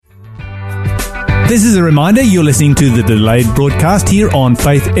This is a reminder, you're listening to the delayed broadcast here on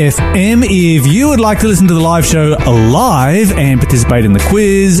Faith FM. If you would like to listen to the live show live and participate in the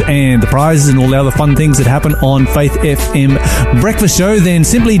quiz and the prizes and all the other fun things that happen on Faith FM Breakfast Show, then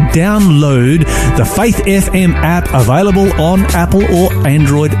simply download the Faith FM app, available on Apple or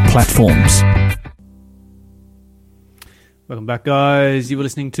Android platforms. Welcome back, guys. You were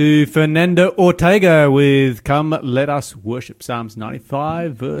listening to Fernando Ortega with Come Let Us Worship, Psalms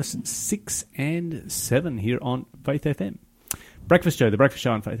 95, verse 6 and 7 here on Faith FM. Breakfast Show, the Breakfast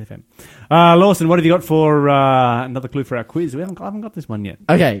Show on Faith FM. Lawson, what have you got for another clue for our quiz? I haven't got this one yet.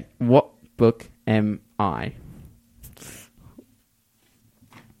 Okay, what book am I?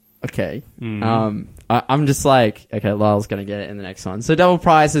 Okay. I'm just like, okay, Lyle's going to get it in the next one. So double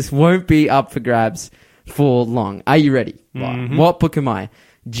prizes won't be up for grabs for long. Are you ready? Mm-hmm. What book am I?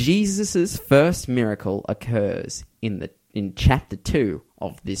 Jesus' first miracle occurs in chapter 2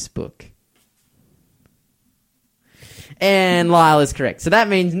 of this book. And Lyle is correct. So that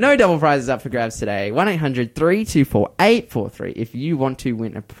means no double prizes up for grabs today. 1-800-324-843. If you want to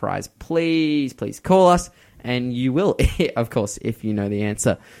win a prize, please call us. And you will, of course, if you know the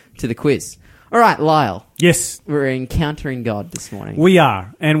answer to the quiz. All right, Lyle. Yes. We're encountering God this morning. We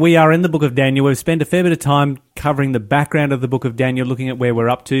are. And we are in the book of Daniel. We've spent a fair bit of time covering the background of the book of Daniel, looking at where we're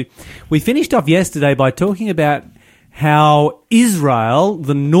up to. We finished off yesterday by talking about how Israel,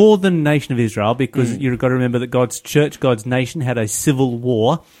 the northern nation of Israel, because you've got to remember that God's church, God's nation, had a civil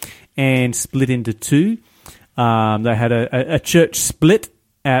war and split into two. They had a church split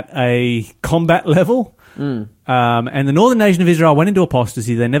at a combat level. And the northern nation of Israel went into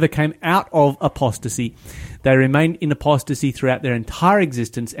apostasy. They never came out of apostasy. They remained in apostasy throughout their entire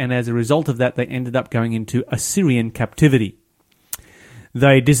existence, and as a result of that, they ended up going into Assyrian captivity.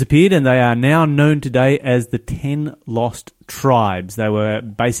 They disappeared, and they are now known today as the 10 lost tribes. They were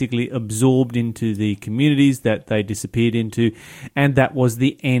basically absorbed into the communities that they disappeared into, and that was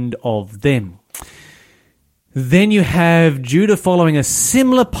the end of them. Then you have Judah following a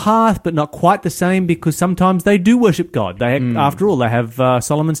similar path, but not quite the same, because sometimes they do worship God. After all, they have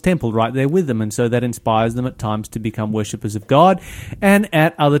Solomon's temple right there with them, and so that inspires them at times to become worshippers of God, and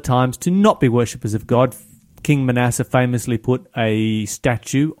at other times to not be worshippers of God. King Manasseh famously put a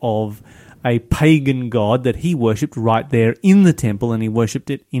statue of a pagan god that he worshipped right there in the temple, and he worshipped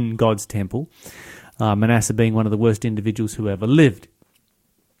it in God's temple, Manasseh being one of the worst individuals who ever lived.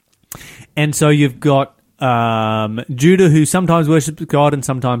 And so you've got Judah, who sometimes worships God and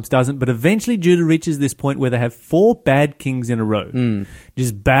sometimes doesn't, but eventually Judah reaches this point where they have 4 bad kings in a row.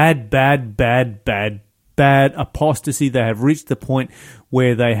 Just bad apostasy. They have reached the point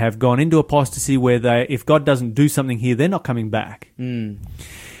where they have gone into apostasy, where if God doesn't do something here, they're not coming back. And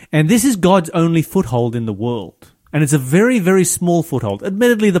this is God's only foothold in the world. And it's a very, very small foothold.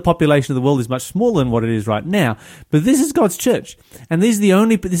 Admittedly, the population of the world is much smaller than what it is right now, but this is God's church. And this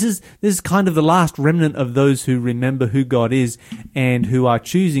is kind of the last remnant of those who remember who God is and who are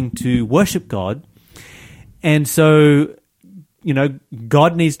choosing to worship God. And so,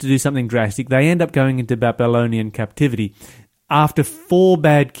 God needs to do something drastic. They end up going into Babylonian captivity. After 4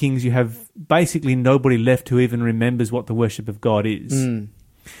 bad kings, you have basically nobody left who even remembers what the worship of God is.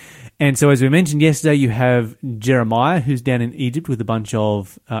 And so, as we mentioned yesterday, you have Jeremiah, who's down in Egypt with a bunch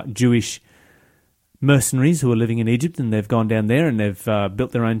of Jewish mercenaries who are living in Egypt, and they've gone down there and they've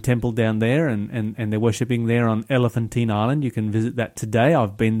built their own temple down there, and they're worshipping there on Elephantine Island. You can visit that today.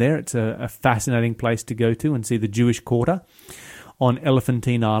 I've been there. It's a fascinating place to go to and see the Jewish quarter on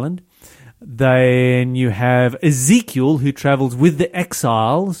Elephantine Island. Then you have Ezekiel, who travels with the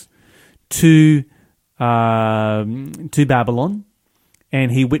exiles to Babylon,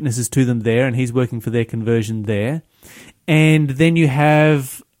 and he witnesses to them there, and he's working for their conversion there. And then you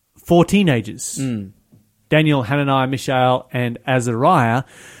have 4 teenagers, Daniel, Hananiah, Mishael, and Azariah,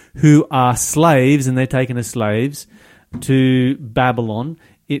 who are slaves, and they're taken as slaves to Babylon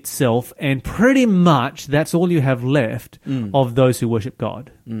itself, and pretty much that's all you have left of those who worship God.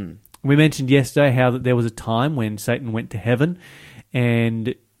 We mentioned yesterday how that there was a time when Satan went to heaven,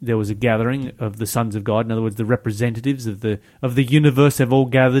 and there was a gathering of the sons of God. In other words, the representatives of the universe have all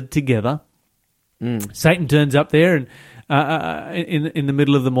gathered together. Satan turns up there and in the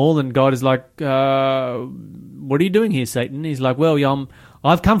middle of them all, and God is like, "What are you doing here, Satan?" He's like, "Well,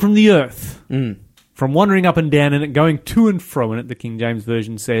 I've come from the earth, from wandering up and down in it, going to and fro in it," the King James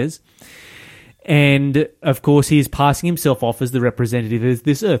Version says. And, of course, he is passing himself off as the representative of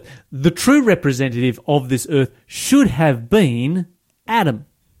this earth. The true representative of this earth should have been Adam,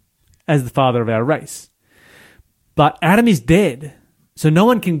 as the father of our race. But Adam is dead. So no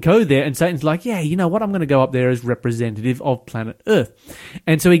one can go there, and Satan's like, yeah, you know what? I'm going to go up there as representative of planet Earth.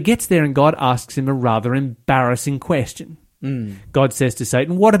 And so he gets there, and God asks him a rather embarrassing question. God says to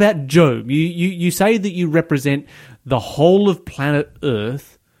Satan, what about Job? You say that you represent the whole of planet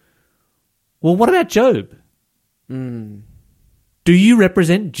Earth. Well, what about Job? Do you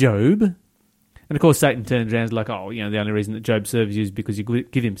represent Job? And of course, Satan turns around and is like, oh, you know, the only reason that Job serves you is because you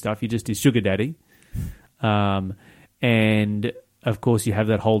give him stuff. You're just his sugar daddy. And of course, you have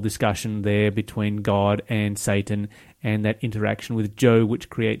that whole discussion there between God and Satan and that interaction with Job, which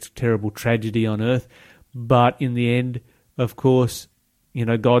creates terrible tragedy on earth. But in the end, of course, you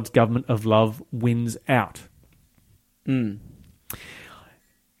know, God's government of love wins out. When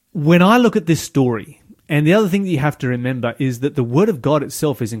I look at this story, and the other thing that you have to remember is that the Word of God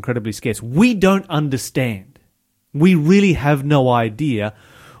itself is incredibly scarce. We don't understand. We really have no idea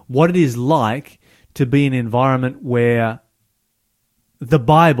what it is like to be in an environment where the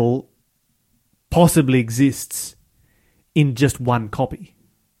Bible possibly exists in just one copy.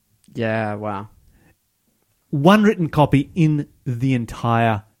 Yeah, wow. One written copy in the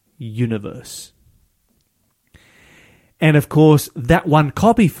entire universe. And of course, that one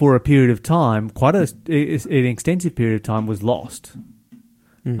copy for a period of time, quite an extensive period of time, was lost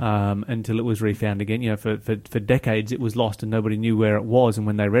until it was refound again. You know, for decades it was lost and nobody knew where it was. And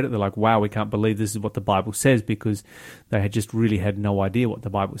when they read it, they're like, wow, we can't believe this is what the Bible says, because they had just really had no idea what the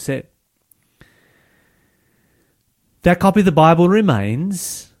Bible said. That copy of the Bible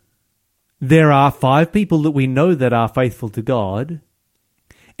remains. There are 5 people that we know that are faithful to God.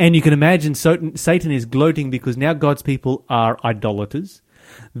 And you can imagine Satan is gloating because now God's people are idolaters.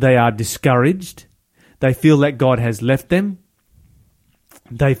 They are discouraged. They feel that God has left them.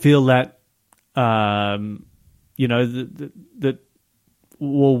 They feel that, you know,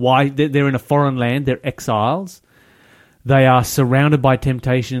 why they're in a foreign land. They're exiles. They are surrounded by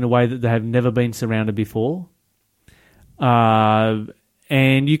temptation in a way that they have never been surrounded before.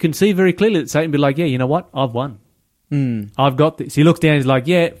 And you can see very clearly that Satan be like, yeah, you know what? I've won. I've got this. He looks down, he's like,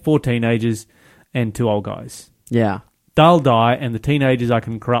 yeah, 4 teenagers and 2 old guys. Yeah. They'll die, and the teenagers I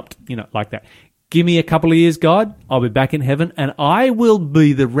can corrupt, you know, like that. Give me a couple of years, God. I'll be back in heaven, and I will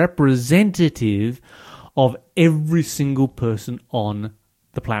be the representative of every single person on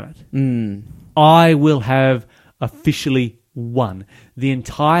the planet. I will have officially won. The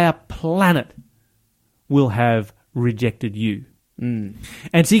entire planet will have rejected you. And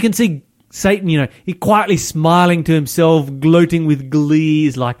so you can see Satan, you know, he quietly smiling to himself, gloating with glee.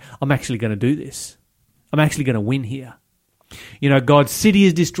 He's like, I'm actually going to do this. I'm actually going to win here. You know, God's city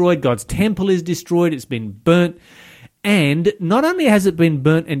is destroyed. God's temple is destroyed. It's been burnt. And not only has it been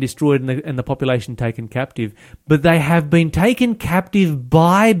burnt and destroyed and the population taken captive, but they have been taken captive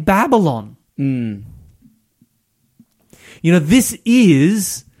by Babylon. You know, this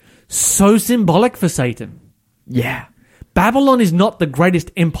is so symbolic for Satan. Yeah. Babylon is not the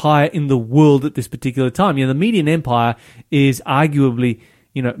greatest empire in the world at this particular time. You know, the Median Empire is arguably,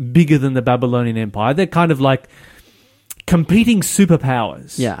 you know, bigger than the Babylonian Empire. They're kind of like competing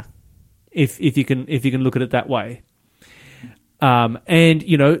superpowers. Yeah. If you can look at it that way. And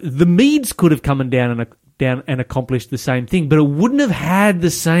you know, the Medes could have come down and accomplished the same thing, but it wouldn't have had the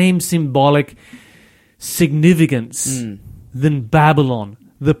same symbolic significance than Babylon.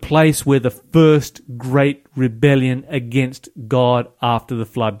 The place where the first great rebellion against God after the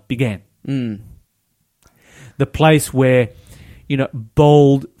flood began. The place where, you know,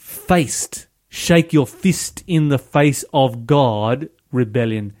 bold-faced, shake your fist in the face of God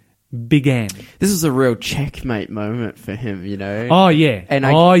rebellion began. This was a real checkmate moment for him, you know. Oh yeah. And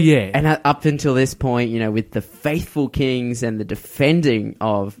up until this point, you know, with the faithful kings and the defending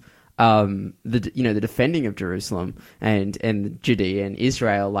of the defending of Jerusalem and Judea and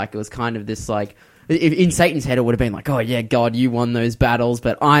Israel, like it was kind of this like, in Satan's head it would have been like, oh yeah, God, you won those battles,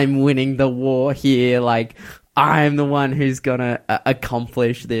 but I'm winning the war here. Like I'm the one who's gonna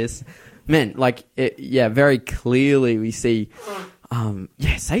accomplish this. Man, like very clearly we see,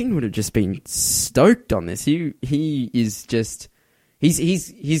 Satan would have just been stoked on this. He is just.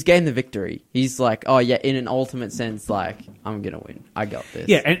 He's gained the victory. He's like, oh yeah, in an ultimate sense, like, I'm gonna win. I got this.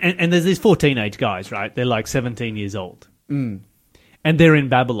 Yeah, and there's these 4 teenage guys, right? They're like 17 years old. And they're in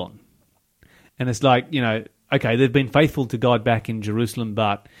Babylon. And it's like, you know, okay, they've been faithful to God back in Jerusalem,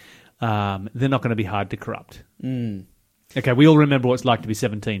 but they're not going to be hard to corrupt. Okay, we all remember what it's like to be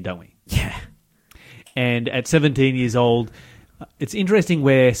 17, don't we? Yeah. And at 17 years old, it's interesting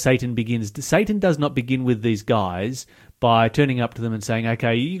where Satan begins. Satan does not begin with these guys by turning up to them and saying,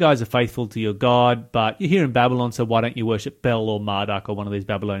 okay, you guys are faithful to your God, but you're here in Babylon, so why don't you worship Bel or Marduk or one of these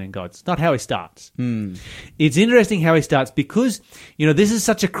Babylonian gods? It's not how he starts. It's interesting how he starts because, this is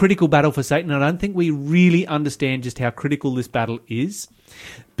such a critical battle for Satan, and I don't think we really understand just how critical this battle is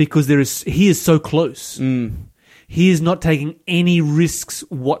because he is so close. He is not taking any risks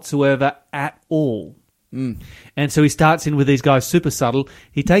whatsoever at all. And so he starts in with these guys super subtle.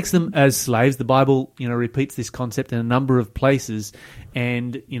 He takes them as slaves. The Bible, repeats this concept in a number of places.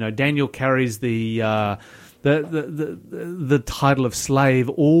 And, Daniel carries the title of slave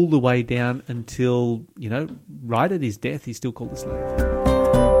all the way down until, right at his death, he's still called a slave.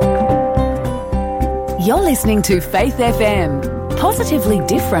 You're listening to Faith FM, positively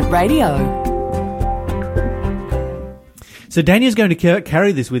different radio. So Daniel's going to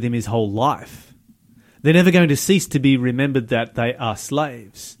carry this with him his whole life. They're never going to cease to be remembered that they are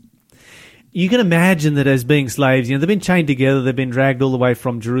slaves. You can imagine that as being slaves, they've been chained together, they've been dragged all the way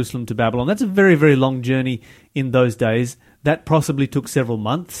from Jerusalem to Babylon. That's a very, very long journey in those days. That possibly took several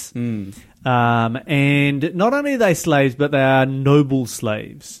months. And not only are they slaves, but they are noble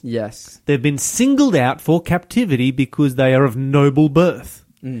slaves. Yes. They've been singled out for captivity because they are of noble birth.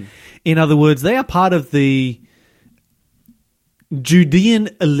 In other words, they are part of the Judean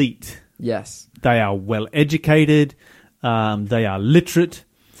elite. Yes. They are well educated, they are literate,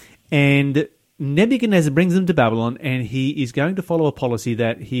 and Nebuchadnezzar brings them to Babylon, and he is going to follow a policy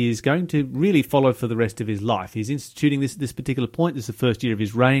that he is going to really follow for the rest of his life. He's instituting this particular point. This is the first year of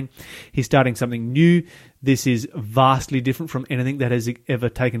his reign. He's starting something new. This is vastly different from anything that has ever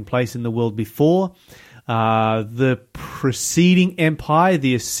taken place in the world before. The preceding empire,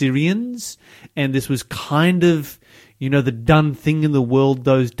 the Assyrians, and this was kind of, the done thing in the world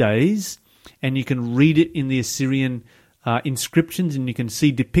those days. And you can read it in the Assyrian inscriptions, and you can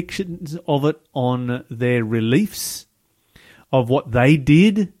see depictions of it on their reliefs of what they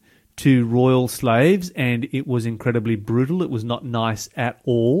did to royal slaves, and it was incredibly brutal. It was not nice at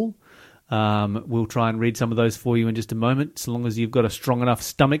all. We'll try and read some of those for you in just a moment, so long as you've got a strong enough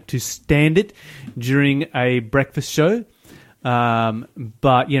stomach to stand it during a breakfast show.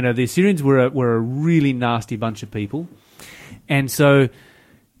 But, the Assyrians were a really nasty bunch of people. And so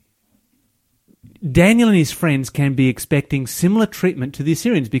Daniel and his friends can be expecting similar treatment to the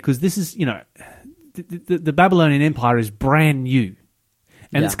Assyrians because this is, the Babylonian Empire is brand new.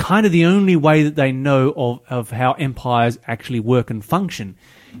 And it's kind of the only way that they know of how empires actually work and function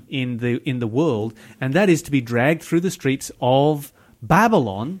in the world, and that is to be dragged through the streets of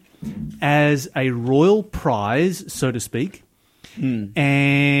Babylon as a royal prize, so to speak.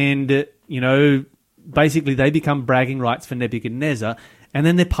 And, basically they become bragging rights for Nebuchadnezzar, and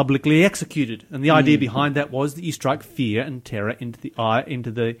then they're publicly executed. And the idea behind that was that you strike fear and terror into the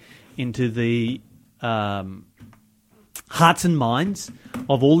hearts and minds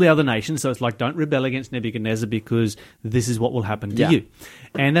of all the other nations. So it's like, don't rebel against Nebuchadnezzar because this is what will happen to you.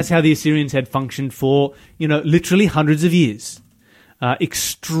 And that's how the Assyrians had functioned for, literally hundreds of years.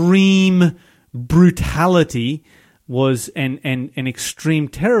 Extreme brutality was and extreme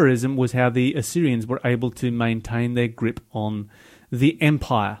terrorism was how the Assyrians were able to maintain their grip on the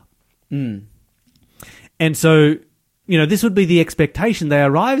empire. And so, this would be the expectation. They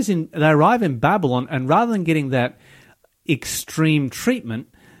arrive in Babylon, and rather than getting that extreme treatment,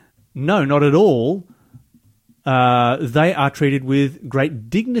 no, not at all, they are treated with great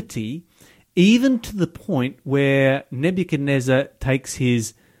dignity, even to the point where Nebuchadnezzar takes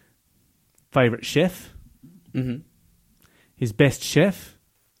his favorite chef, his best chef,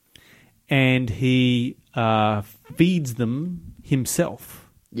 and he feeds them himself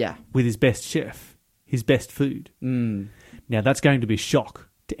with his best chef, his best food. Now, that's going to be a shock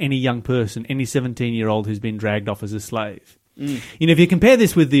to any young person, any 17-year-old who's been dragged off as a slave. If you compare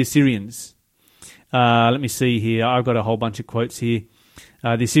this with the Assyrians, let me see here. I've got a whole bunch of quotes here.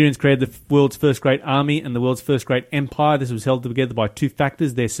 The Assyrians created the world's first great army and the world's first great empire. This was held together by two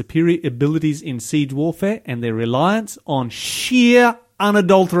factors: their superior abilities in siege warfare and their reliance on sheer,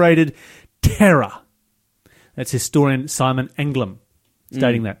 unadulterated terror. That's historian Simon Englum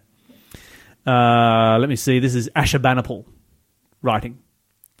stating that. Let me see. This is Ashurbanipal writing.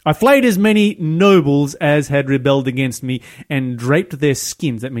 I flayed as many nobles as had rebelled against me and draped their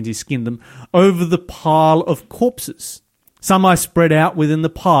skins, that means he skinned them, over the pile of corpses. Some I spread out within the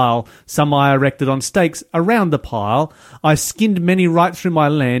pile, some I erected on stakes around the pile. I skinned many right through my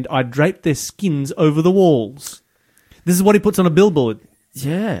land. I draped their skins over the walls. This is what he puts on a billboard.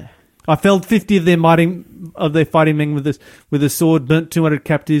 Yeah. I felled 50 of their fighting men with a sword, burnt 200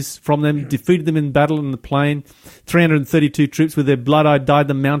 captives from them, defeated them in battle in the plain. 332 troops with their blood I dyed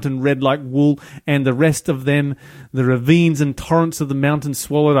the mountain red like wool, and the rest of them the ravines and torrents of the mountain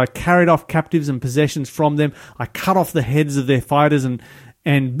swallowed. I carried off captives and possessions from them. I cut off the heads of their fighters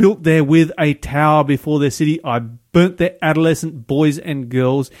and built therewith a tower before their city. I burnt their adolescent boys and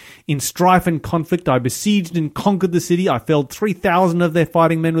girls. In strife and conflict, I besieged and conquered the city. I felled 3,000 of their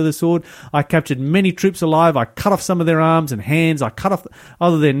fighting men with a sword. I captured many troops alive. I cut off some of their arms and hands. I cut off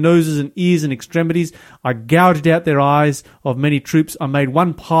other their noses and ears and extremities. I gouged out their eyes of many troops. I made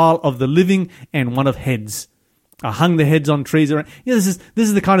one pile of the living and one of heads. I hung the heads on trees around. This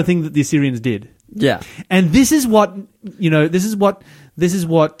is the kind of thing that the Assyrians did. Yeah. And this is what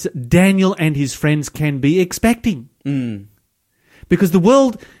Daniel and his friends can be expecting. Because the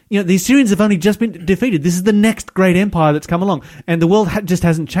world, the Assyrians have only just been defeated. This is the next great empire that's come along. And the world just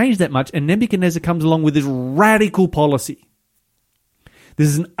hasn't changed that much. And Nebuchadnezzar comes along with this radical policy. This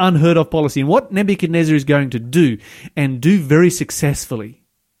is an unheard of policy. And what Nebuchadnezzar is going to do, and do very successfully,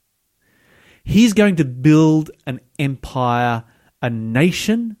 he's going to build an empire, a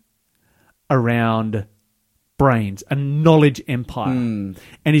nation around brains, a knowledge empire. And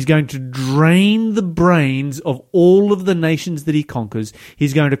he's going to drain the brains of all of the nations that he conquers.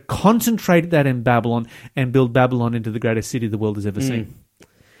 He's going to concentrate that in Babylon and build Babylon into the greatest city the world has ever seen.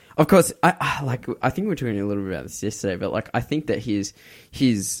 Of course, I think we were talking a little bit about this yesterday, but I think that his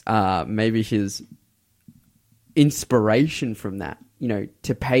inspiration from that,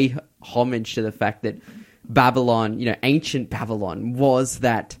 to pay homage to the fact that Babylon, ancient Babylon was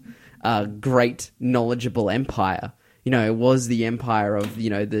that great knowledgeable empire. It was the empire of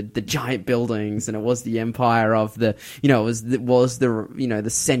the giant buildings, and it was the empire of the the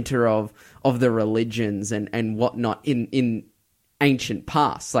center of the religions and whatnot in ancient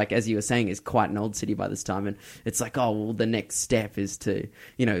past. Like, as you were saying, is quite an old city by this time, and it's like, oh well, the next step is to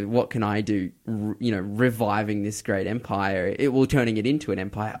what can I do? Reviving this great empire, turning it into an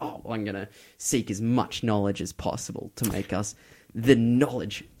empire. Oh, well, I'm going to seek as much knowledge as possible to make us the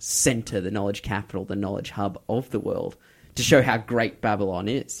knowledge center, the knowledge capital, the knowledge hub of the world, to show how great Babylon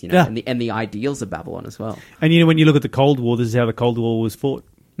is, and the ideals of Babylon as well. And when you look at the Cold War, this is how the Cold War was fought.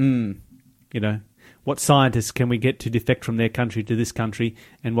 What scientists can we get to defect from their country to this country,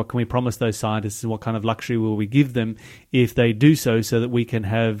 and what can we promise those scientists, and what kind of luxury will we give them if they do so that we can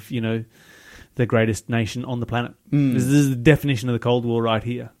have, the greatest nation on the planet. This is the definition of the Cold War right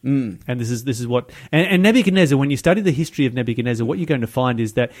here. And this is what... And Nebuchadnezzar, when you study the history of Nebuchadnezzar, what you're going to find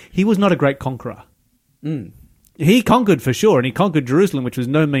is that he was not a great conqueror. He conquered for sure, and he conquered Jerusalem, which was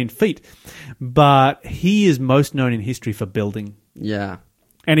no mean feat. But he is most known in history for building. Yeah.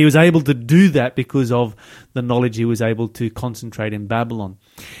 And he was able to do that because of the knowledge he was able to concentrate in Babylon.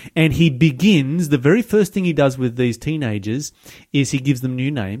 And he begins, the very first thing he does with these teenagers is he gives them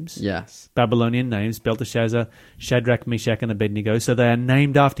new names. Yes. Babylonian names, Belteshazzar, Shadrach, Meshach, and Abednego. So they are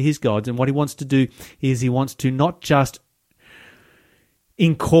named after his gods. And what he wants to do is he wants to not just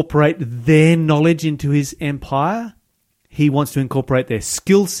incorporate their knowledge into his empire. He wants to incorporate their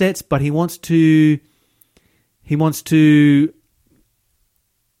skill sets, but he wants to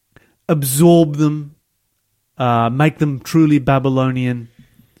absorb them, make them truly Babylonian.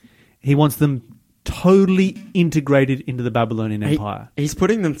 He wants them totally integrated into the Babylonian Empire. He's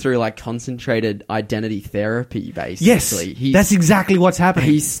putting them through concentrated identity therapy, basically. Yes, that's exactly what's happening.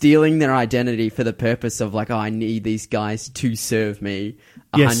 He's stealing their identity for the purpose of I need these guys to serve me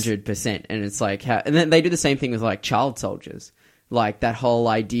 100%. And it's and then they do the same thing with child soldiers, that whole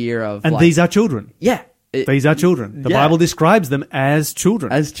idea of these are children. Yeah. These are children. The Bible describes them as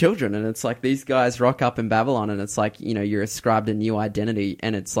children. As children. And it's these guys rock up in Babylon, and it's you're ascribed a new identity,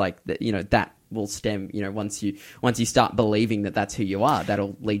 and it's that will stem, once you start believing that that's who you are,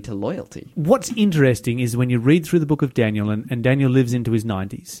 that'll lead to loyalty. What's interesting is when you read through the book of Daniel, and Daniel lives into his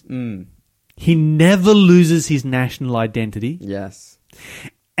 90s, he never loses his national identity. Yes.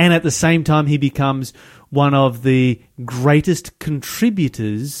 And at the same time, he becomes one of the greatest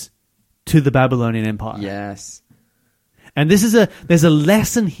contributors to the Babylonian Empire. Yes. And there's a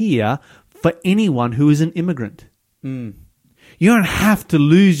lesson here for anyone who is an immigrant. You don't have to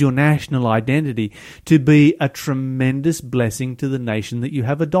lose your national identity to be a tremendous blessing to the nation that you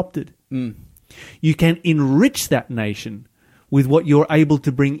have adopted. You can enrich that nation with what you're able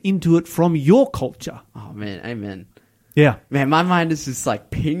to bring into it from your culture. Oh, man. Amen. Yeah. Man, my mind is just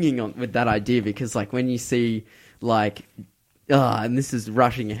pinging on with that idea, because when you see and this is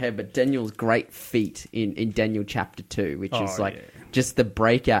rushing ahead, but Daniel's great feat in Daniel chapter 2, which is just the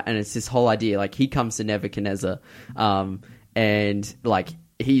breakout, and it's this whole idea, he comes to Nebuchadnezzar, and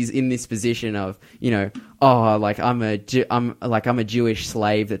he's in this position of, I'm a Jewish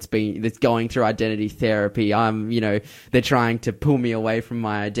slave that's going through identity therapy. They're trying to pull me away from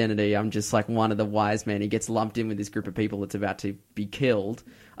my identity. I'm just like one of the wise men. He gets lumped in with this group of people that's about to be killed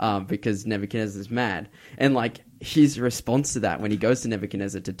because Nebuchadnezzar's mad. And like his response to that when he goes to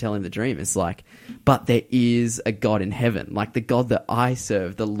Nebuchadnezzar to tell him the dream is like, but there is a God in heaven, like the God that I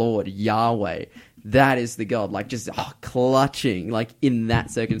serve, the Lord Yahweh. That is the God, like just clutching, like in that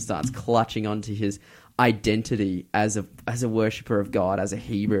circumstance, clutching onto his identity as a worshipper of God, as a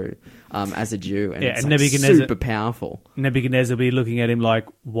Hebrew, as a Jew, and it's Nebuchadnezzar, super powerful. Nebuchadnezzar will be looking at him like,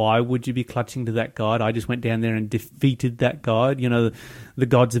 "Why would you be clutching to that God? I just went down there and defeated that God. The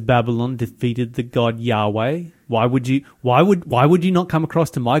gods of Babylon defeated the God Yahweh. Why would you not come across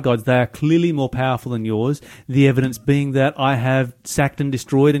to my gods? They are clearly more powerful than yours. The evidence being that I have sacked and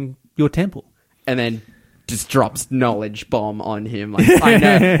destroyed your temple." And then just drops knowledge bomb on him. Like, I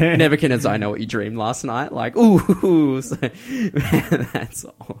know, Nebuchadnezzar, I know what you dreamed last night. Like, ooh. So, man, that's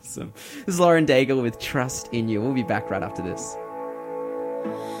awesome. This is Lauren Daigle with Trust in You. We'll be back right after this.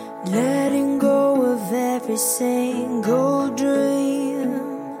 Letting go of every single dream,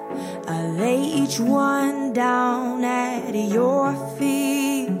 I lay each one down at your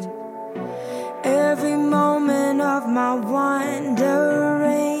feet. Every moment of my wandering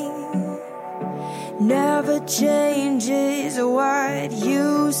never changes what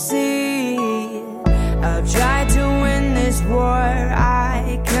you see. I've tried to win this war,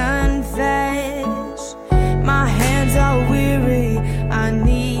 I confess. My hands are weary, I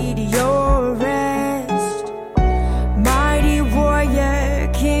need your rest. Mighty warrior,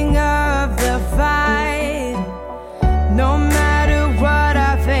 king of the fight. No matter what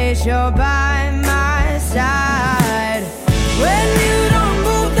I face, you're by my side. When you don't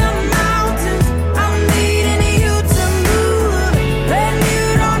move the mountains, I'm needing you to move. When you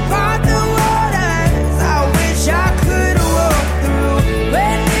don't part the waters, I wish I could walk through.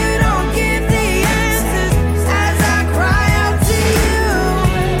 When you don't give the answers as I cry out to you,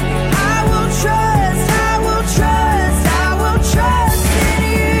 I will trust, I will trust, I will trust in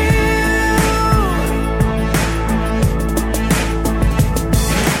you.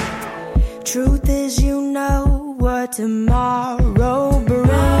 Truth is, you know what tomorrow brings.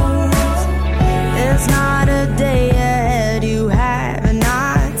 There's not a day ahead you have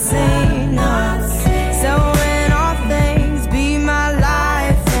not seen. So in all things, be my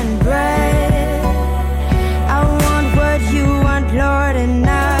life and bread. I want what you want, Lord, and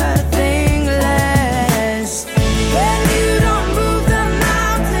nothing less. When you don't move the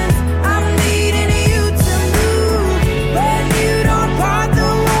mountains, I'm needing you to move. When you don't part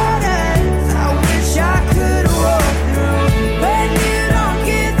the waters, I wish I could walk through. When you don't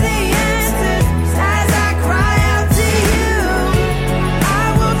give the answers as I cry out to you, I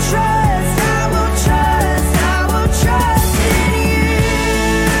will trust, I will trust, I will trust in you.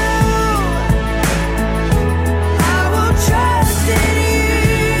 I will trust in you.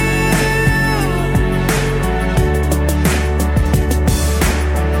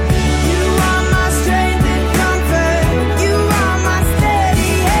 You are my strength and comfort. You are my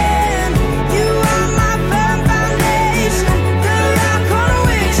steady hand. You are my firm foundation, the rock on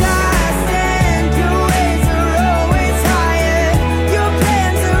which I stand. Your ways are always higher. Your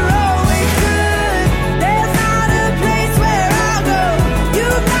plans are always good. There's not a place where I'll go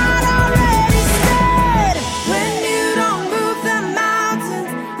you've not already said. When you don't move the mountains,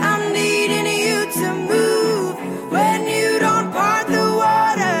 I'm needing you to move. When you don't part the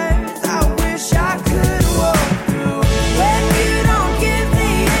waters, I wish I could walk through. When you don't give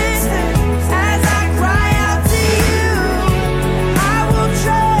the answers as I cry out to you, I will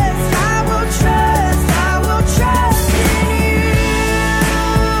trust, I will trust, I will trust in you.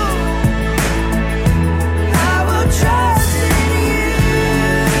 I will trust in you.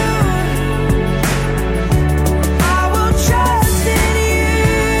 I will trust in you.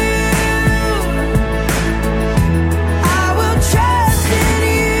 I will trust in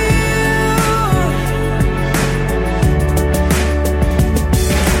you.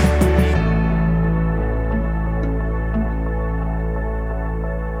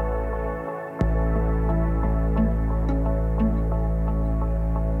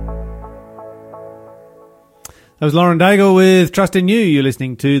 That was Lauren Daigle with Trust in You. You're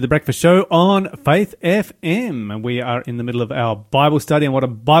listening to The Breakfast Show on Faith FM. And we are in the middle of our Bible study. And what a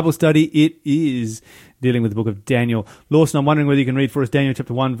Bible study it is, dealing with the book of Daniel. Lawson, I'm wondering whether you can read for us Daniel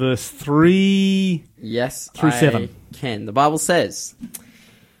chapter 1, verse 3. Yes, Through I 7. can. The Bible says,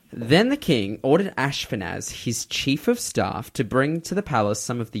 Then the king ordered Ashpenaz, his chief of staff, to bring to the palace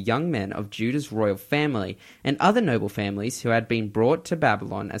some of the young men of Judah's royal family and other noble families who had been brought to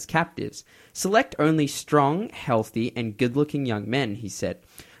Babylon as captives. Select only strong, healthy, and good-looking young men, he said.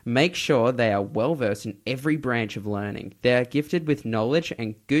 Make sure they are well-versed in every branch of learning. They are gifted with knowledge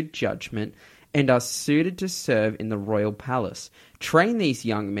and good judgment and are suited to serve in the royal palace. Train these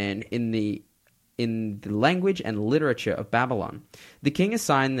young men in the language and literature of Babylon. The king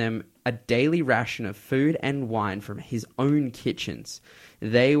assigned them a daily ration of food and wine from his own kitchens.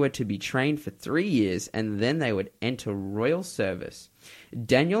 They were to be trained for 3 years, and then they would enter royal service.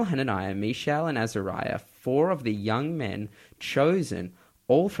 Daniel, Hananiah, Mishael, and Azariah, 4 of the young men chosen,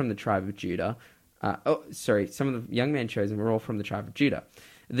 all from the tribe of Judah. Some of the young men chosen were all from the tribe of Judah.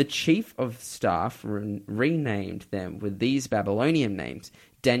 The chief of staff renamed them with these Babylonian names.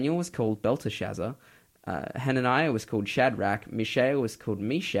 Daniel was called Belteshazzar, Hananiah was called Shadrach, Mishael was called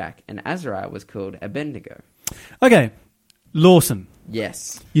Meshach, and Azariah was called Abednego. Okay, Lawson,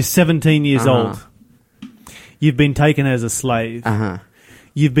 Yes. you're 17 years Uh-huh. old. You've been taken as a slave. Uh-huh.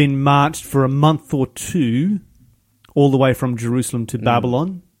 You've been marched for a month or 2 all the way from Jerusalem to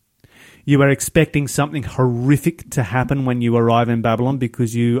Babylon. You are expecting something horrific to happen when you arrive in Babylon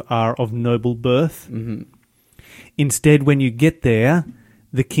because you are of noble birth. Mm-hmm. Instead, when you get there,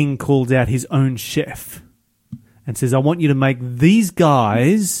 the king calls out his own chef and says, I want you to make these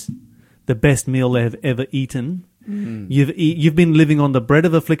guys the best meal they have ever eaten. Mm. You've been living on the bread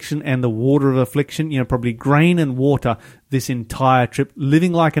of affliction and the water of affliction, probably grain and water this entire trip,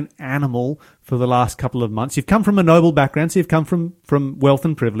 living like an animal for the last couple of months. You've come from a noble background, so you've come from wealth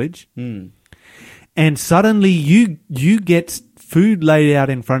and privilege. Mm. And suddenly you get food laid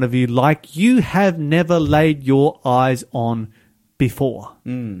out in front of you like you have never laid your eyes on before.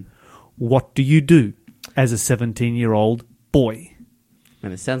 Mm. What do you do as a 17-year-old boy?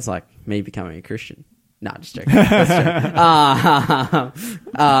 And it sounds like me becoming a Christian. No, just joking.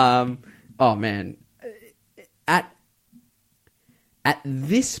 Oh man, at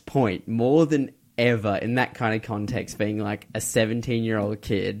this point, more than ever, in that kind of context, being like a 17-year-old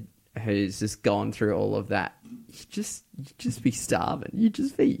kid who's just gone through all of that, you just be starving. You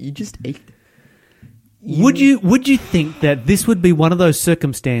just eat. Would you think that this would be one of those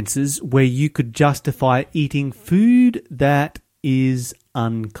circumstances where you could justify eating food that is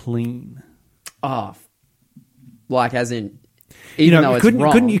unclean? Oh, like as in, even though it's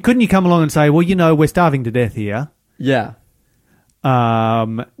wrong. Couldn't you come along and say, well, we're starving to death here. Yeah.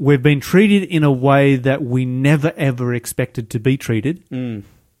 We've been treated in a way that we never ever expected to be treated. Mm.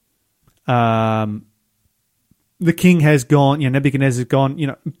 The king has gone, Nebuchadnezzar has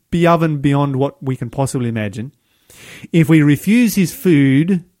gone, beyond what we can possibly imagine. If we refuse his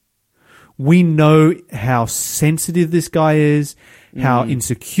food, we know how sensitive this guy is, how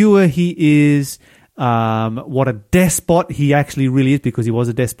insecure he is, what a despot he actually really is, because he was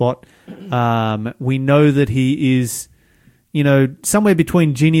a despot. We know that he is, somewhere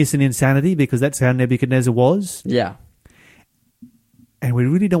between genius and insanity, because that's how Nebuchadnezzar was. Yeah. And we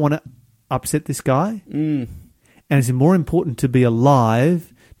really don't want to upset this guy. Mm. And it's more important to be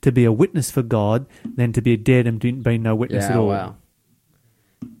alive, to be a witness for God, than to be dead and be no witness at all. Wow.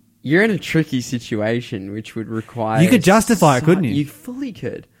 You're in a tricky situation, which would require... You could justify it, couldn't you? You fully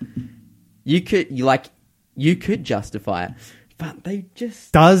could. You could justify it, but they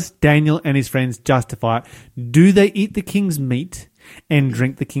just... Does Daniel and his friends justify it? Do they eat the king's meat and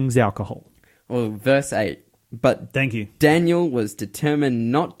drink the king's alcohol? Well, verse 8. But thank you. Daniel was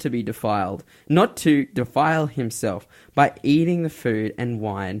determined not to defile himself by eating the food and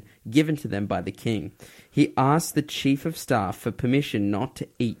wine given to them by the king. He asked the chief of staff for permission not to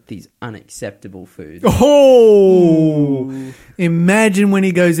eat these unacceptable foods. Oh! Ooh. Imagine when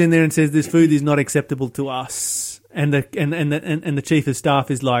he goes in there and says, this food is not acceptable to us. And the chief of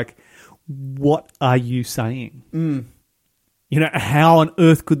staff is like, what are you saying? Mm. How on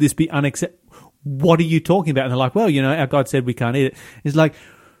earth could this be unacceptable? What are you talking about? And they're like, well, our God said we can't eat it. It's like,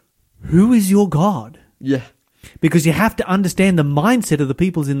 who is your God? Yeah. Because you have to understand the mindset of the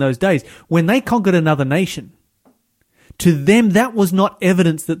peoples in those days. When they conquered another nation, to them that was not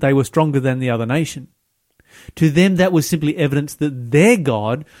evidence that they were stronger than the other nation. To them that was simply evidence that their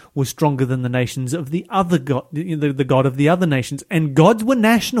God was stronger than the nations of the other God, the God of the other nations. And gods were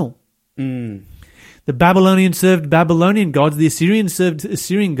national. Mm. The Babylonians served Babylonian gods, the Assyrians served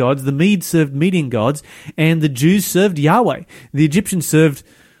Assyrian gods, the Medes served Median gods, and the Jews served Yahweh. The Egyptians served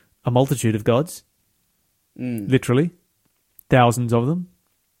a multitude of gods, literally, thousands of them,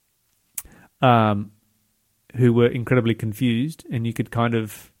 who were incredibly confused, and you could kind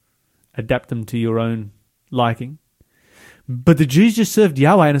of adapt them to your own liking. But the Jews just served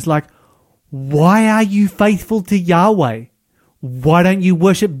Yahweh, and it's like, why are you faithful to Yahweh? Why don't you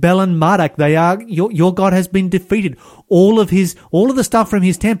worship Bel and Marduk? Your God has been defeated. All of the stuff from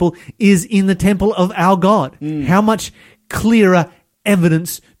his temple is in the temple of our God. How much clearer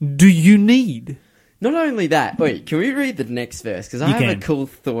evidence do you need? Not only that, wait, can we read the next verse? Because I have a cool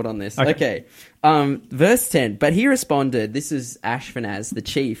thought on this. Okay. Verse 10, but he responded, this is Ashpenaz, the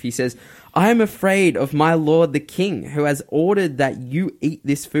chief. He says, I am afraid of my lord the king, who has ordered that you eat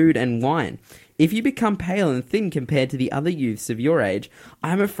this food and wine. If you become pale and thin compared to the other youths of your age,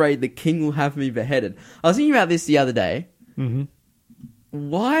 I am afraid the king will have me beheaded. I was thinking about this the other day. Mm-hmm.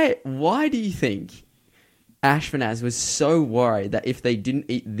 Why do you think Ashpenaz was so worried that if they didn't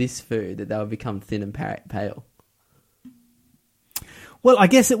eat this food, that they would become thin and pale? Well, I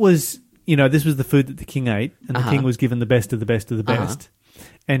guess it was, this was the food that the king ate, and the king was given the best of the best of the best.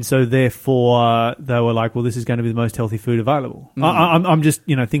 And so therefore they were like, well, this is going to be the most healthy food available. I'm just,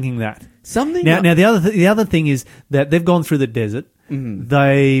 thinking that. Now the other thing is that they've gone through the desert. Mm-hmm.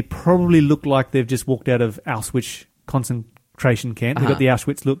 They probably look like they've just walked out of Auschwitz concentration camp. They've got the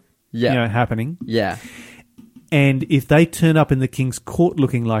Auschwitz look happening. Yeah. And if they turn up in the king's court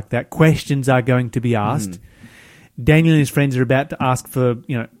looking like that, questions are going to be asked. Daniel and his friends are about to ask for,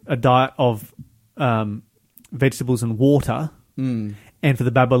 a diet of vegetables and water. And for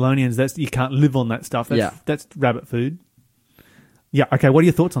the Babylonians, you can't live on that stuff. That's rabbit food. Yeah. Okay. What are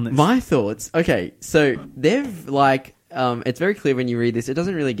your thoughts on this? My thoughts. Okay. So they've it's very clear when you read this. It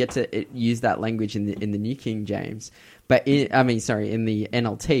doesn't really get to use that language in the New King James, but in the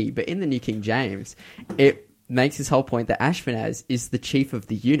NLT. But in the New King James, it makes this whole point that Ashpenaz is the chief of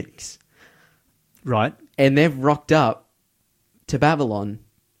the eunuchs, right? And they've rocked up to Babylon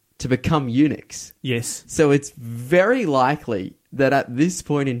to become eunuchs. Yes. So it's very likely that at this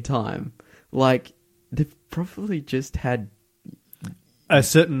point in time, they've probably just had a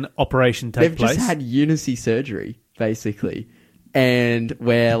certain operation take place. They've just had eunuchy surgery, basically. And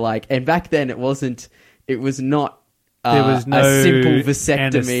and back then it was not there was no a simple vasectomy.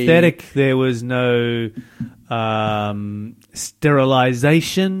 Anesthetic. There was no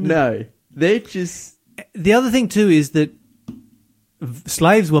sterilization. No. They're just... The other thing too is that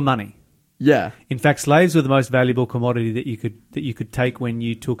slaves were money. Yeah. In fact, slaves were the most valuable commodity that you could take when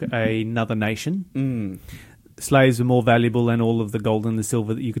you took another nation. Slaves were more valuable than all of the gold and the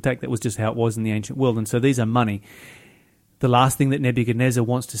silver that you could take. That was just how it was in the ancient world. And so these are money. The last thing that Nebuchadnezzar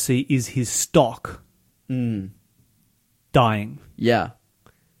wants to see is his stock dying. Yeah.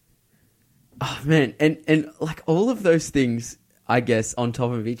 Oh, man. And all of those things, I guess, on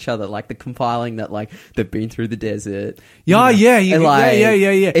top of each other, the compiling that, they've been through the desert. Yeah.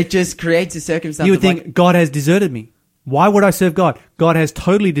 It just creates a circumstance. You would think, God has deserted me. Why would I serve God? God has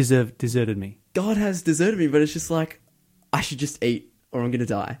totally deserted me. God has deserted me, but it's just I should just eat or I'm going to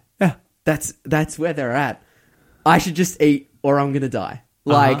die. Yeah. That's where they're at. I should just eat or I'm going to die.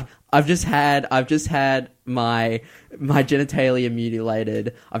 I've just had my genitalia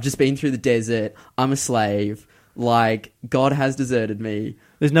mutilated. I've just been through the desert. I'm a slave. God has deserted me.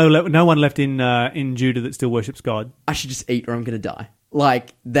 There's no one left in Judah that still worships God. I should just eat or I'm going to die.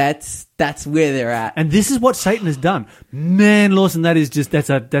 That's where they're at. And this is what Satan has done. Man, Lawson, that's just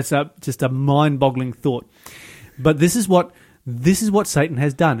a mind-boggling thought. But this is what Satan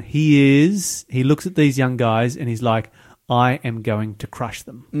has done. He looks at these young guys and he's like, I am going to crush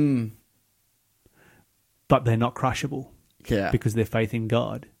them. But they're not crushable. Yeah. Because they're faith in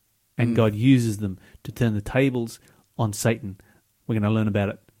God. And God uses them to turn the tables on Satan. We're going to learn about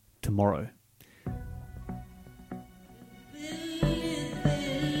it tomorrow.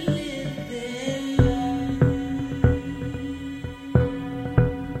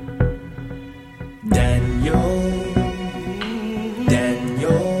 Daniel,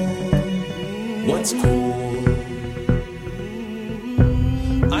 what's cool?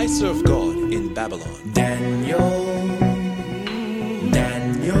 I serve God in Babylon. Daniel,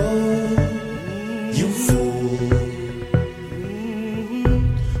 you fool.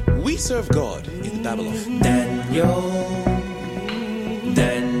 We serve God in Babylon. Daniel,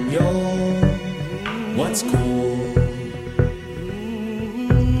 what's cool?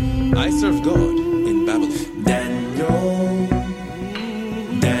 I serve God in Babylon. Daniel,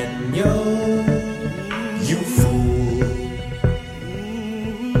 you fool.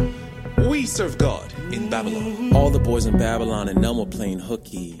 We serve God in Babylon. All the boys in Babylon and none were playing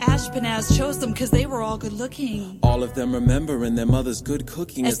hooky. Ashpenaz chose them because they were all good looking. All of them remembering their mother's good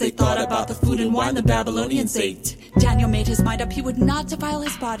cooking As they thought about the food and wine the Babylonians ate. Daniel made his mind up he would not defile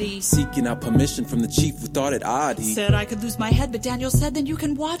his body. Seeking out permission from the chief who thought it odd. He said I could lose my head, but Daniel said then you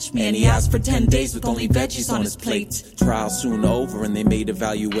can watch me. And he asked for 10 days with only veggies on his plate. Trial soon over and they made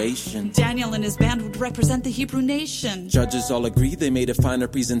evaluation. Daniel and his band would represent the Hebrew nation. Judges all agreed they made a finer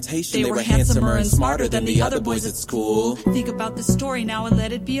presentation. They were handsomer and smarter than the other boys at school. Think about the story now and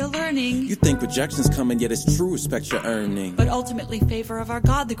let it be a learning. You think rejection's coming, yet it's true respect you're earning. But ultimately favor of our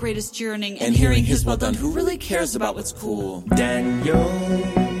God the greatest yearning. And hearing his well done, who really cares about what's cool? Daniel,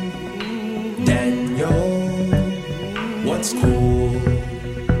 what's cool?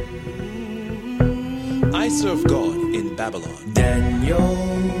 I serve God in Babylon. Daniel,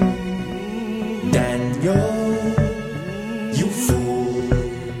 you fool.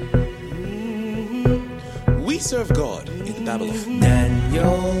 We serve God in Babylon.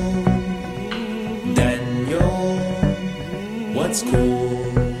 Daniel, what's cool?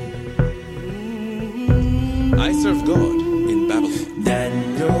 I serve God in Babylon.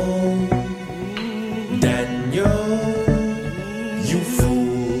 Daniel, you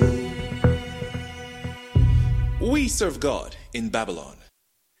fool. We serve God in Babylon.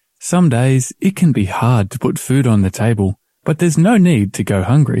 Some days it can be hard to put food on the table, but there's no need to go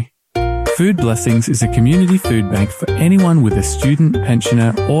hungry. Food Blessings is a community food bank for anyone with a student,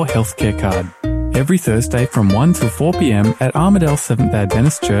 pensioner or healthcare card. Every Thursday from 1 till 4 p.m. at Armadale Seventh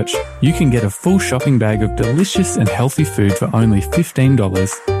Adventist Church, you can get a full shopping bag of delicious and healthy food for only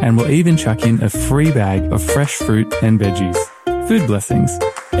 $15, and we'll even chuck in a free bag of fresh fruit and veggies. Food Blessings,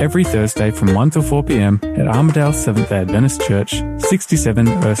 every Thursday from 1 till 4 p.m. at Armadale Seventh Adventist Church, 67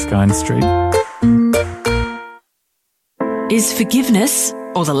 Erskine Street. Is forgiveness,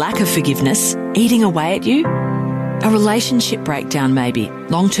 or the lack of forgiveness, eating away at you? A relationship breakdown maybe,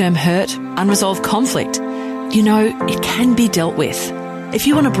 long-term hurt, unresolved conflict. You know, it can be dealt with. If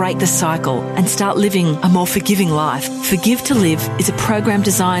you want to break the cycle and start living a more forgiving life, Forgive to Live is a program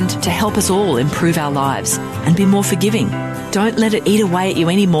designed to help us all improve our lives and be more forgiving. Don't let it eat away at you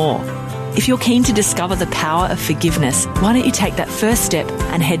anymore. If you're keen to discover the power of forgiveness, why don't you take that first step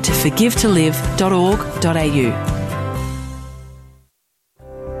and head to forgivetolive.org.au.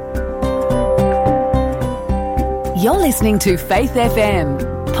 You're listening to Faith FM,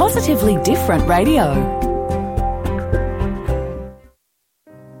 positively different radio.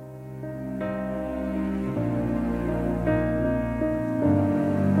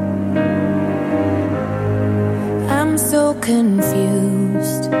 I'm so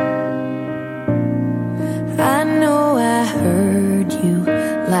confused. I know I heard you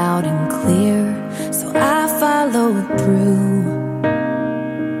loud and clear, so I followed through.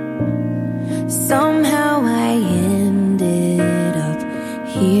 Somehow I ended up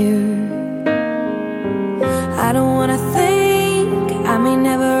here. I don't wanna think, I may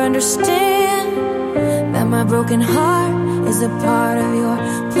never understand that my broken heart is a part of your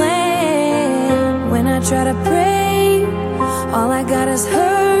plan. When I try to pray, all I got is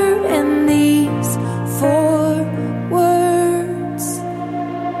hurt and these 4 words.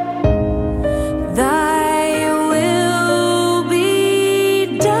 Thy will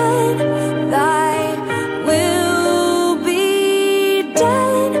be done. Thy will be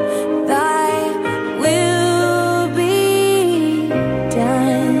done. Thy will be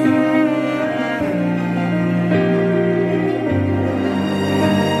done.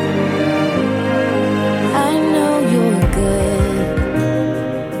 I know you're good,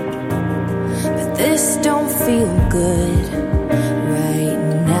 but this don't feel good right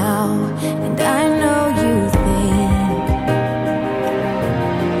now. And I know you think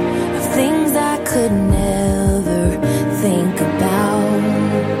of things I could never think about.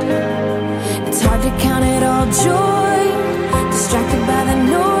 It's hard to count it all joy, distracted by the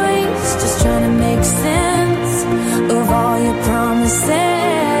noise, just trying to make sense of all your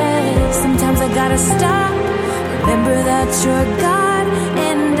promises. Sometimes I gotta stop, remember that you're God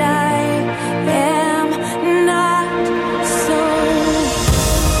and I am not. So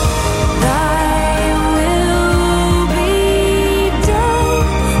thy will be done.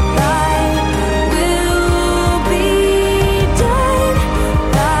 Thy will be done.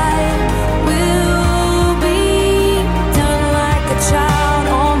 Thy will be done. Like a child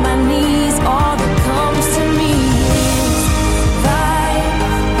on my knees, all that comes to me is thy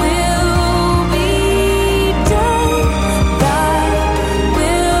will be done. Thy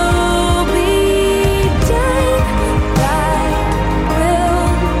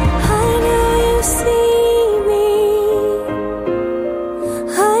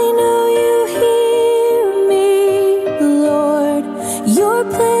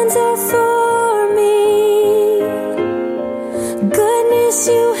plans are for me. Goodness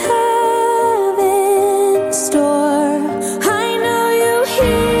you have in store. I know you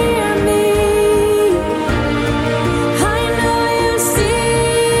hear me. I know you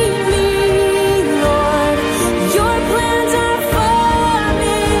see me, Lord. Your plans are for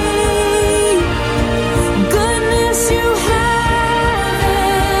me. Goodness you have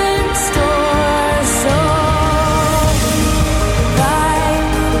in store. So thy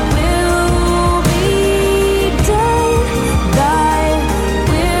will be done. Thy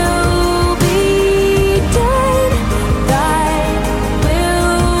will be done. Thy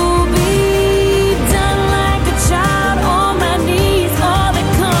will be done. Like a child on my knees, all that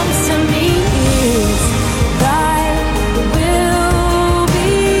comes to me is thy will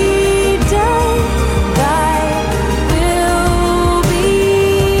be done. Thy will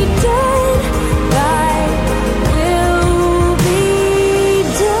be done. Thy will be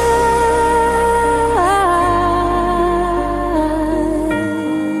done.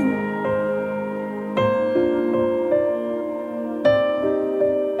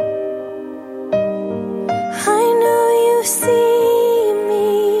 I know you see me.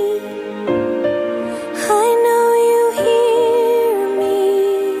 I know you hear me,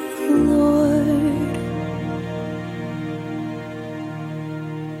 Lord.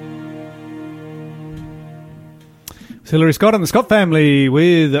 Hilary Scott and the Scott Family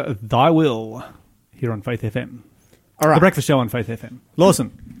with Thy Will here on Faith FM. All right. The Breakfast Show on Faith FM.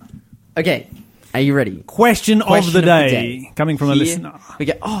 Lawson, Okay. Are you ready? question of Question the day coming from a Here listener. We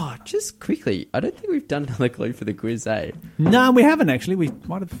go. Oh, just quickly. I don't think we've done another clue for the quiz, eh? No, we haven't actually. We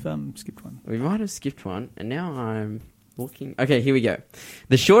might have skipped one. We might have skipped one, and now I'm looking. Okay, here we go.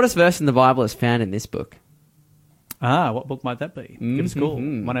 The shortest verse in the Bible is found in this book. Ah, what book might that be? Give us a call.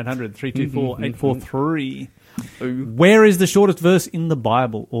 Mhm. 1-800-324-843. Ooh. Where is the shortest verse in the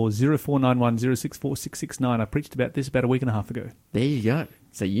Bible? Or 0491064669. I preached about this about a week and a half ago. There you go.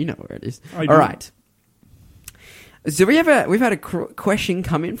 So you know where it is. I do. All right. So we've had a question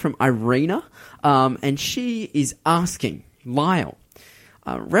come in from Irina, and she is asking Lyle.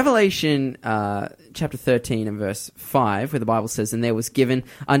 Revelation chapter 13 and verse 5, where the Bible says, "And there was given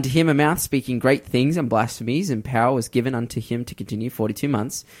unto him a mouth speaking great things and blasphemies, and power was given unto him to continue 42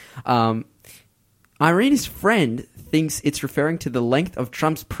 months." Irina's friend thinks it's referring to the length of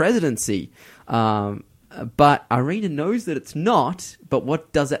Trump's presidency, but Irina knows that it's not. But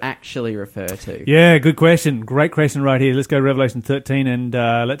what does it actually refer to? Yeah, good question. Great question right here. Let's go to Revelation 13 and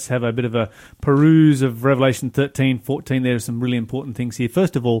let's have a bit of a peruse of Revelation 13, 14. There are some really important things here.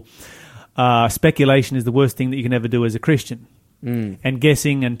 First of all, speculation is the worst thing that you can ever do as a Christian. And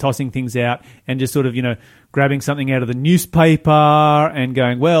guessing and tossing things out and just sort of, grabbing something out of the newspaper and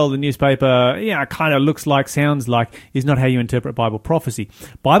going, well, the newspaper, kind of looks like, sounds like, is not how you interpret Bible prophecy.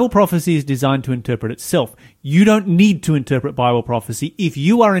 Bible prophecy is designed to interpret itself. You don't need to interpret Bible prophecy. If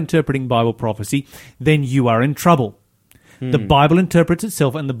you are interpreting Bible prophecy, then you are in trouble. The Bible interprets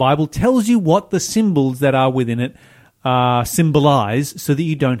itself, and the Bible tells you what the symbols that are within it symbolize, so that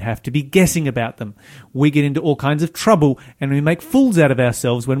you don't have to be guessing about them. We get into all kinds of trouble and we make fools out of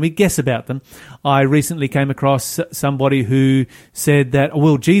ourselves when we guess about them. I recently came across somebody who said that,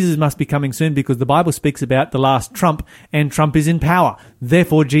 well, Jesus must be coming soon because the Bible speaks about the last trump and Trump is in power.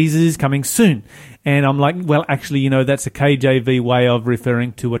 Therefore, Jesus is coming soon. And I'm like, well, actually, that's a KJV way of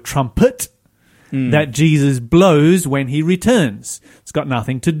referring to a trumpet that Jesus blows when he returns. It's got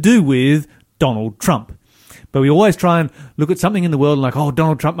nothing to do with Donald Trump. But we always try and look at something in the world and like, oh,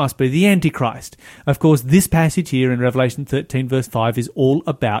 Donald Trump must be the Antichrist. Of course, this passage here in Revelation 13, verse 5 is all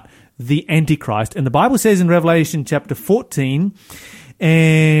about the Antichrist. And the Bible says in Revelation chapter 14,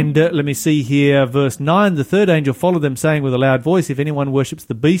 and let me see here, verse 9, the third angel followed them, saying with a loud voice, if anyone worships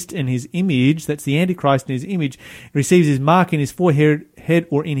the beast in his image, that's the Antichrist in his image, receives his mark in his forehead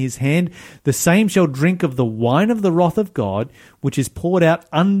or in his hand, the same shall drink of the wine of the wrath of God, which is poured out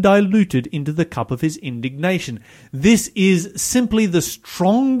undiluted into the cup of his indignation. This is simply the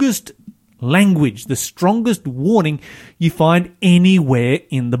strongest language, the strongest warning you find anywhere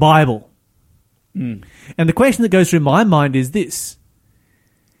in the Bible. And the question that goes through my mind is this: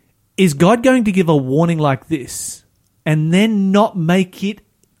 is God going to give a warning like this and then not make it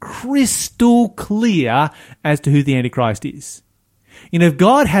crystal clear as to who the Antichrist is? If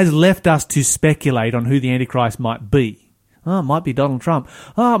God has left us to speculate on who the Antichrist might be, it might be Donald Trump,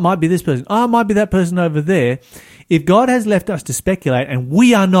 it might be this person, it might be that person over there. If God has left us to speculate and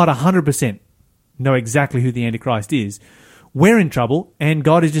we are not 100% know exactly who the Antichrist is, we're in trouble and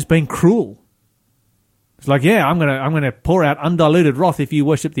God is just being cruel. It's like, I'm gonna pour out undiluted wrath if you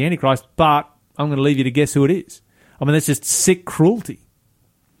worship the Antichrist, but I'm going to leave you to guess who it is. I mean, that's just sick cruelty.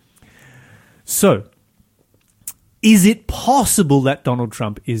 So, is it possible that Donald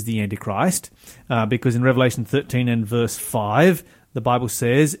Trump is the Antichrist? Because in Revelation 13 and verse 5, the Bible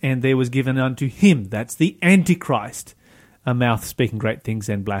says, "And there was given unto him," that's the Antichrist, "a mouth speaking great things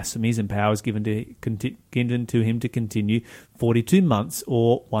and blasphemies, and powers given to him to continue 42 months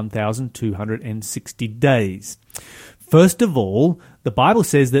or 1,260 days. First of all, the Bible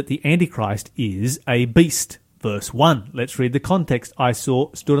says that the Antichrist is a beast. Verse 1, let's read the context. "I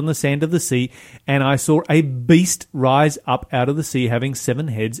stood on the sand of the sea, and I saw a beast rise up out of the sea, having 7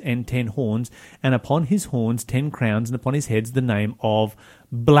 heads and 10 horns, and upon his horns 10 crowns, and upon his heads the name of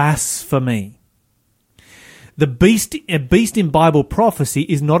blasphemy." A beast in Bible prophecy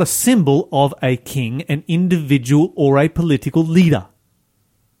is not a symbol of a king, an individual, or a political leader.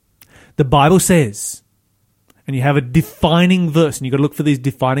 The Bible says, and you have a defining verse, and you've got to look for these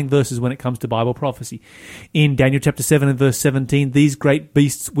defining verses when it comes to Bible prophecy. In Daniel chapter 7 and verse 17, "These great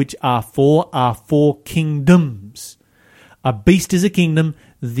beasts which are four kingdoms." A beast is a kingdom,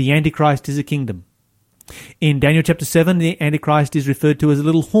 the Antichrist is a kingdom. In Daniel chapter 7, the Antichrist is referred to as a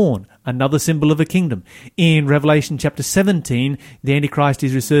little horn, another symbol of a kingdom. In Revelation chapter 17, the Antichrist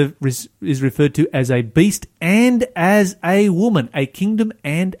is referred to as a beast and as a woman, a kingdom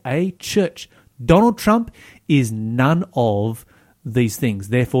and a church. Donald Trump is none of these things.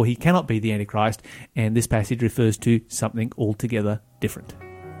 Therefore, he cannot be the Antichrist, and this passage refers to something altogether different.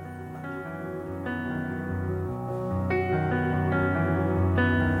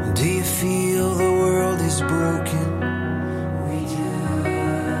 Do you feel the world is broken? We do.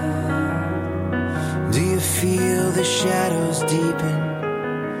 Do you feel the shadows deepen?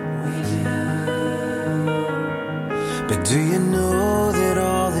 We do. But do you know that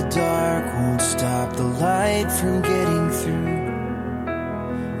all the dark won't stop the light from getting through?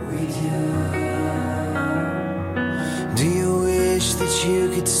 We do. Do you wish that you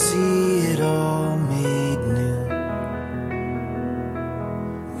could see it all made new?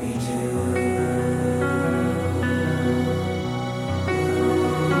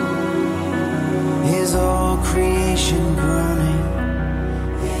 Is all creation groaning?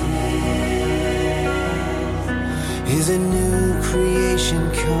 Is a new creation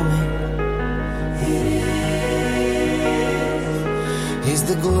coming? Is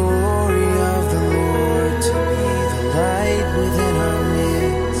the glory of the Lord to be the light within our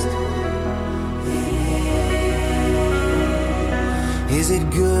midst? Is it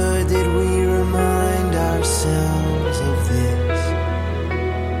good that we remind ourselves of this?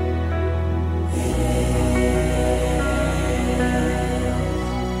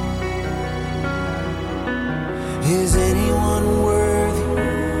 Is anyone worthy?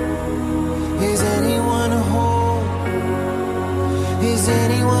 Is anyone whole? Is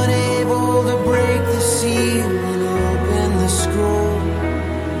anyone able to break the seal and open the scroll?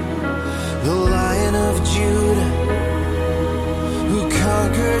 The Lion of Judah, who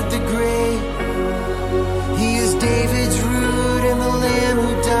conquered the grave, he is David's root and the Lamb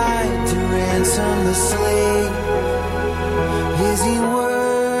who died to ransom the slave. Is he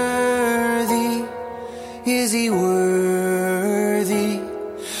worthy? Is he worthy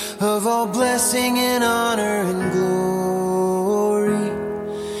of all blessing and honor and glory?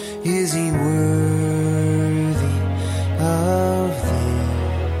 Is he worthy of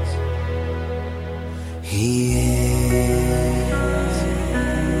this? He is.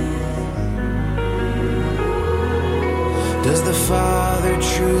 Does the Father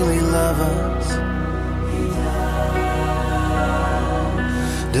truly love us?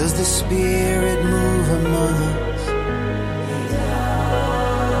 Does the Spirit move among us?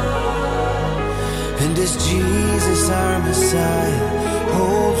 And does Jesus, our Messiah,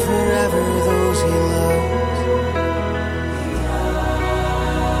 hold forever those he loves?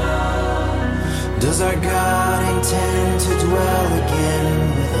 Does our God intend to dwell again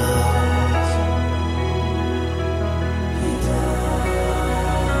with us?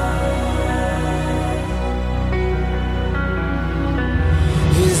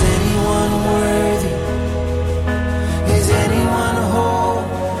 Is anyone worthy? Is anyone whole?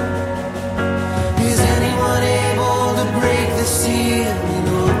 Is anyone able to break the seal and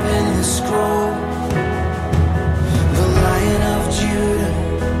open the scroll? The Lion of Judah,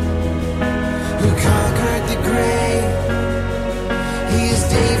 who conquered the grave, he is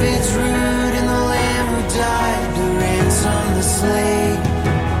David.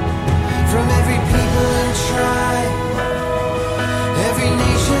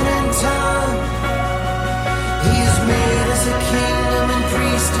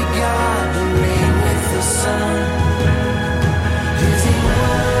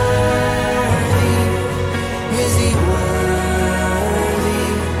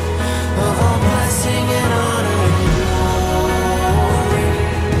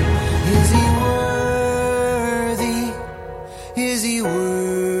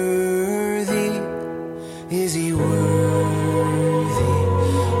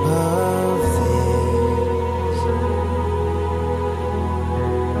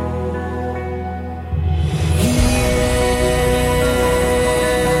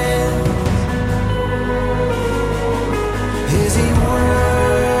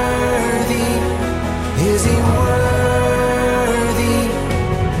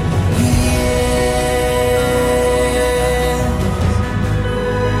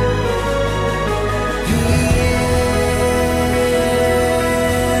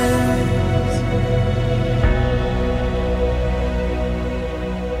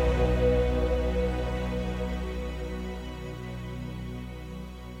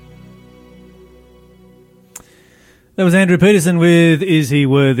 That was Andrew Peterson with Is He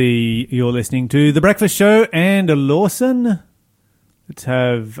Worthy? You're listening to The Breakfast Show and Lawson. Let's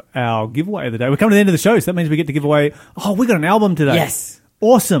have our giveaway of the day. We're coming to the end of the show, so that means we get to give away... Oh, we got an album today. Yes.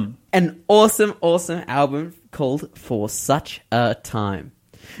 Awesome. An awesome album called For Such a Time.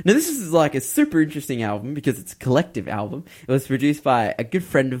 Now, this is like a super interesting album because it's a collective album. It was produced by a good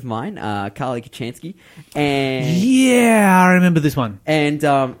friend of mine, Carly Kachansky. And yeah, I remember this one. And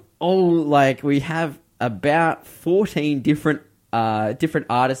we have about 14 different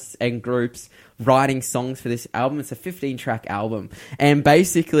artists and groups writing songs for this album. It's a 15-track album. And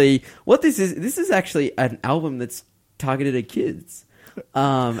basically, what this is actually an album that's targeted at kids.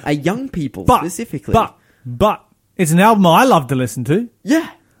 Young people specifically. But it's an album I love to listen to. Yeah.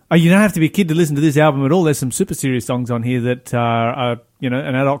 You don't have to be a kid to listen to this album at all. There's some super serious songs on here that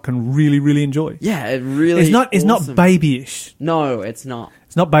an adult can really, really enjoy. Yeah, it really. It's not babyish. No, it's not.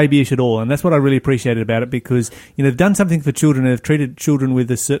 It's not babyish at all, and that's what I really appreciated about it because they've done something for children. They've treated children with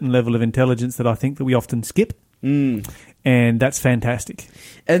a certain level of intelligence that I think that we often skip, and that's fantastic.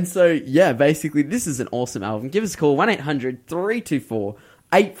 And so, yeah, basically, this is an awesome album. Give us a call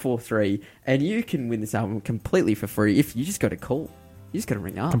 1-800-324-843, and you can win this album completely for free if you just got a call. You just got to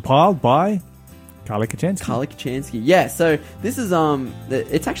ring up. Compiled by Carly Kachansky. Carly Kachansky. Yeah, so this is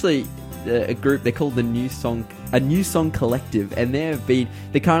it's actually a group. They're called A New Song Collective, and they're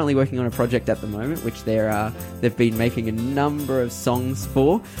currently working on a project at the moment, which they've been making a number of songs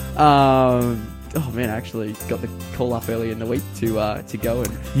for. Oh man, I actually got the call up early in the week to go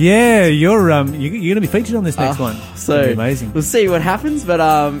and you're going to be featured on this next one. So amazing. We'll see what happens, but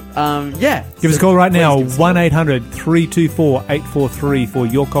yeah. Give us a call right now, 1-800-324-843 for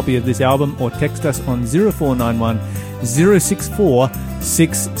your copy of this album, or text us on 0491 064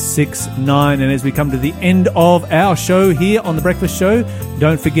 669. And as we come to the end of our show here on The Breakfast Show,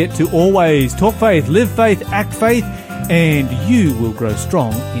 don't forget to always talk faith, live faith, act faith, and you will grow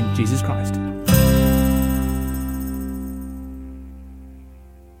strong in Jesus Christ.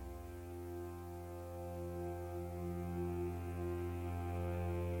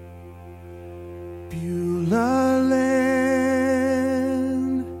 Beulah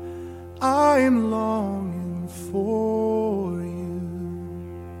land, I am longing for you,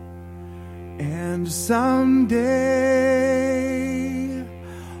 and someday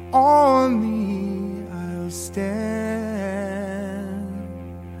on thee I'll stand,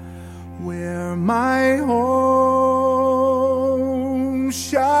 where my home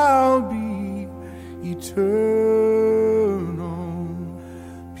shall be eternal.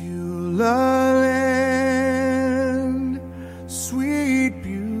 Beulah land, sweet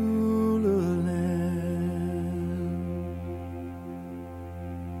Beulah land.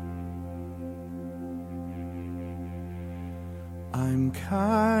 I'm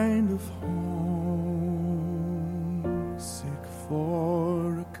kind of homesick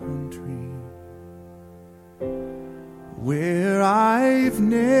for a country where I've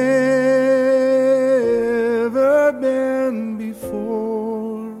never been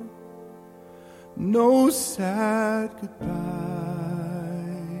before. No sad goodbyes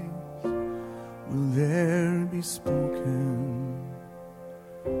will there be spoken,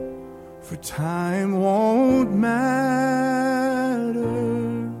 for time won't matter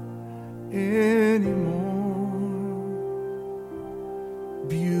anymore.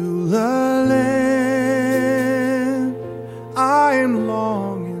 Beulah land, I am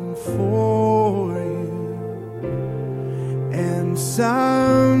longing for you, and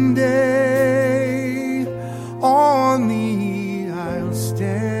someday on thee I'll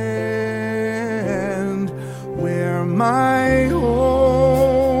stand, where my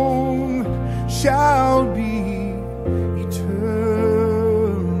home shall be eternal.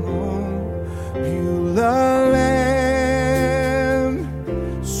 Beulah land,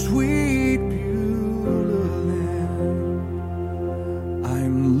 sweet Beulah land.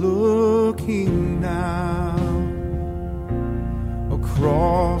 I'm looking now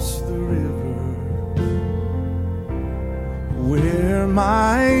across the river, where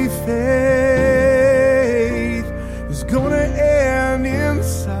my faith is gonna end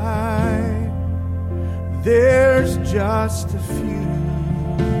inside. There's just a few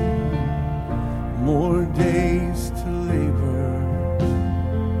more days to labor,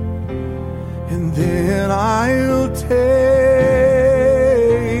 and then I'll take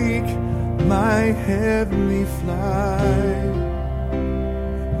my heavenly flight.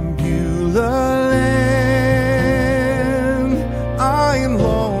 Beulah land, I am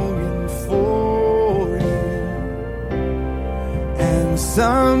longing for you, and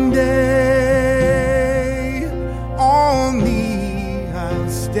someday on thee I'll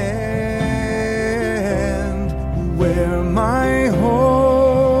stand, where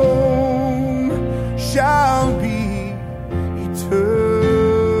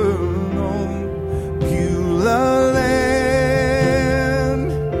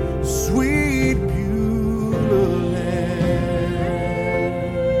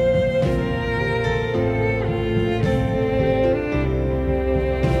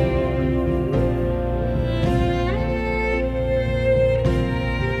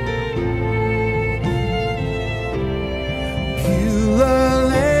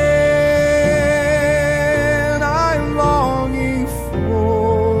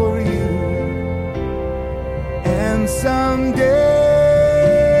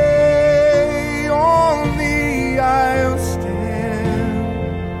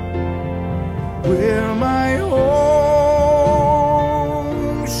where my home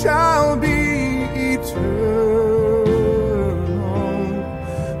shall be eternal.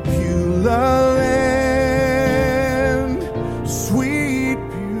 Beulah land, sweet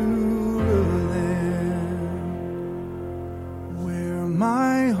Beulah land, where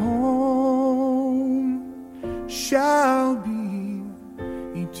my home shall be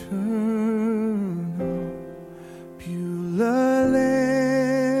eternal.